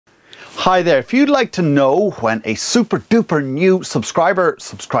Hi there, if you'd like to know when a super duper new subscriber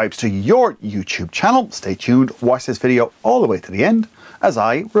subscribes to your YouTube channel, stay tuned, watch this video all the way to the end as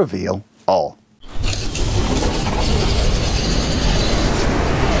I reveal all.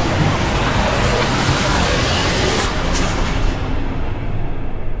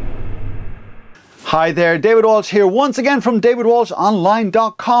 Hi there, David Walsh here once again from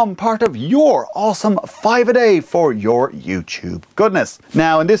davidwalshonline.com, part of your awesome 5 a day for your YouTube goodness.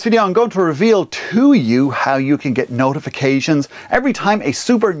 Now in this video I'm going to reveal to you how you can get notifications every time a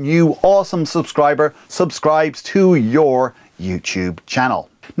super new awesome subscriber subscribes to your YouTube channel.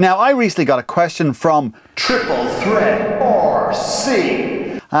 Now I recently got a question from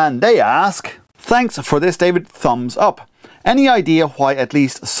TripleThreatRC and they ask, "Thanks for this David, thumbs up. Any idea why at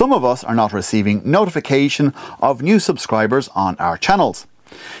least some of us are not receiving notification of new subscribers on our channels?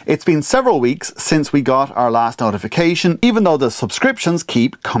 It's been several weeks since we got our last notification, even though the subscriptions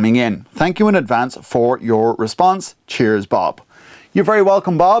keep coming in. Thank you in advance for your response. Cheers, Bob." You're very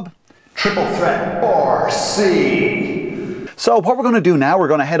welcome, Bob. TripleThreatRC. So what we're going to do now, we're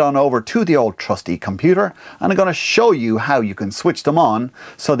going to head on over to the old trusty computer and I'm going to show you how you can switch them on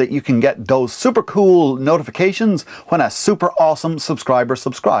so that you can get those super cool notifications when a super awesome subscriber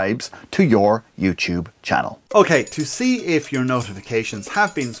subscribes to your YouTube channel. Okay, to see if your notifications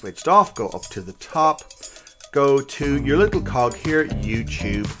have been switched off, go up to the top, go to your little cog here,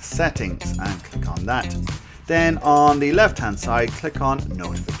 YouTube settings, and click on that. Then on the left hand side, click on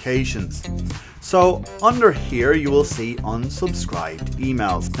notifications. So under here you will see unsubscribed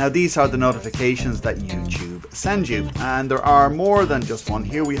emails. Now these are the notifications that YouTube sends you, and there are more than just one.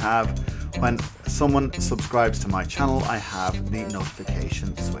 Here we have when someone subscribes to my channel, I have the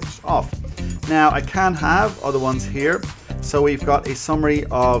notification switched off. Now I can have other ones here. So we've got a summary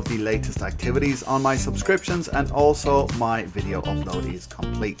of the latest activities on my subscriptions, and also my video upload is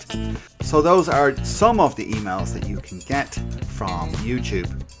complete. So those are some of the emails that you can get from YouTube.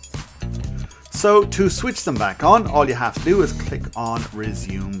 So to switch them back on, all you have to do is click on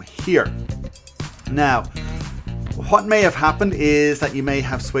resume here. Now, what may have happened is that you may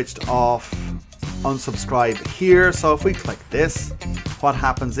have switched off unsubscribe here. So if we click this, what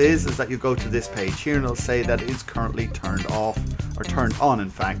happens is that you go to this page here and it'll say that it is currently turned off, or turned on in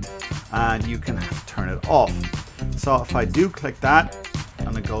fact, and you can turn it off. So if I do click that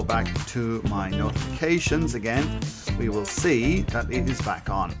and I go back to my notifications again, we will see that it is back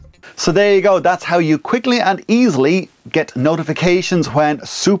on. So there you go, that's how you quickly and easily get notifications when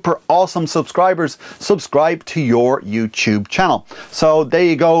super awesome subscribers subscribe to your YouTube channel. So there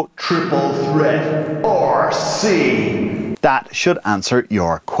you go, TripleThreatRC. That should answer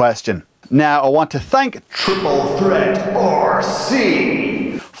your question. Now I want to thank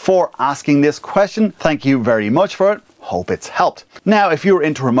TripleThreatRC for asking this question. Thank you very much for it. Hope it's helped. Now, if you're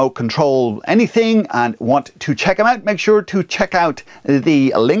into remote control anything and want to check them out, make sure to check out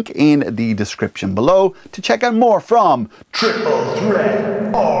the link in the description below to check out more from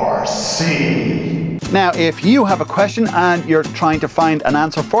TripleThreatRC. Now, if you have a question and you're trying to find an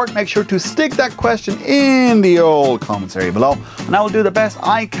answer for it, make sure to stick that question in the old comments area below, and I will do the best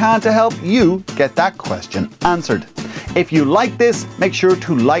I can to help you get that question answered. If you like this, make sure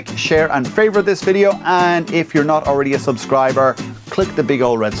to like, share and favorite this video, and if you're not already a subscriber, click the big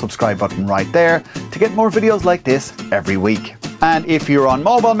old red subscribe button right there to get more videos like this every week. And if you're on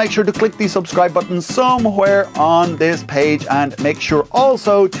mobile, make sure to click the subscribe button somewhere on this page, and make sure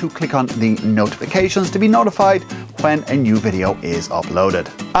also to click on the notifications to be notified when a new video is uploaded.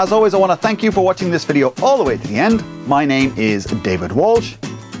 As always, I want to thank you for watching this video all the way to the end. My name is David Walsh,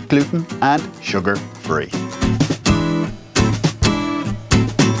 gluten and sugar free.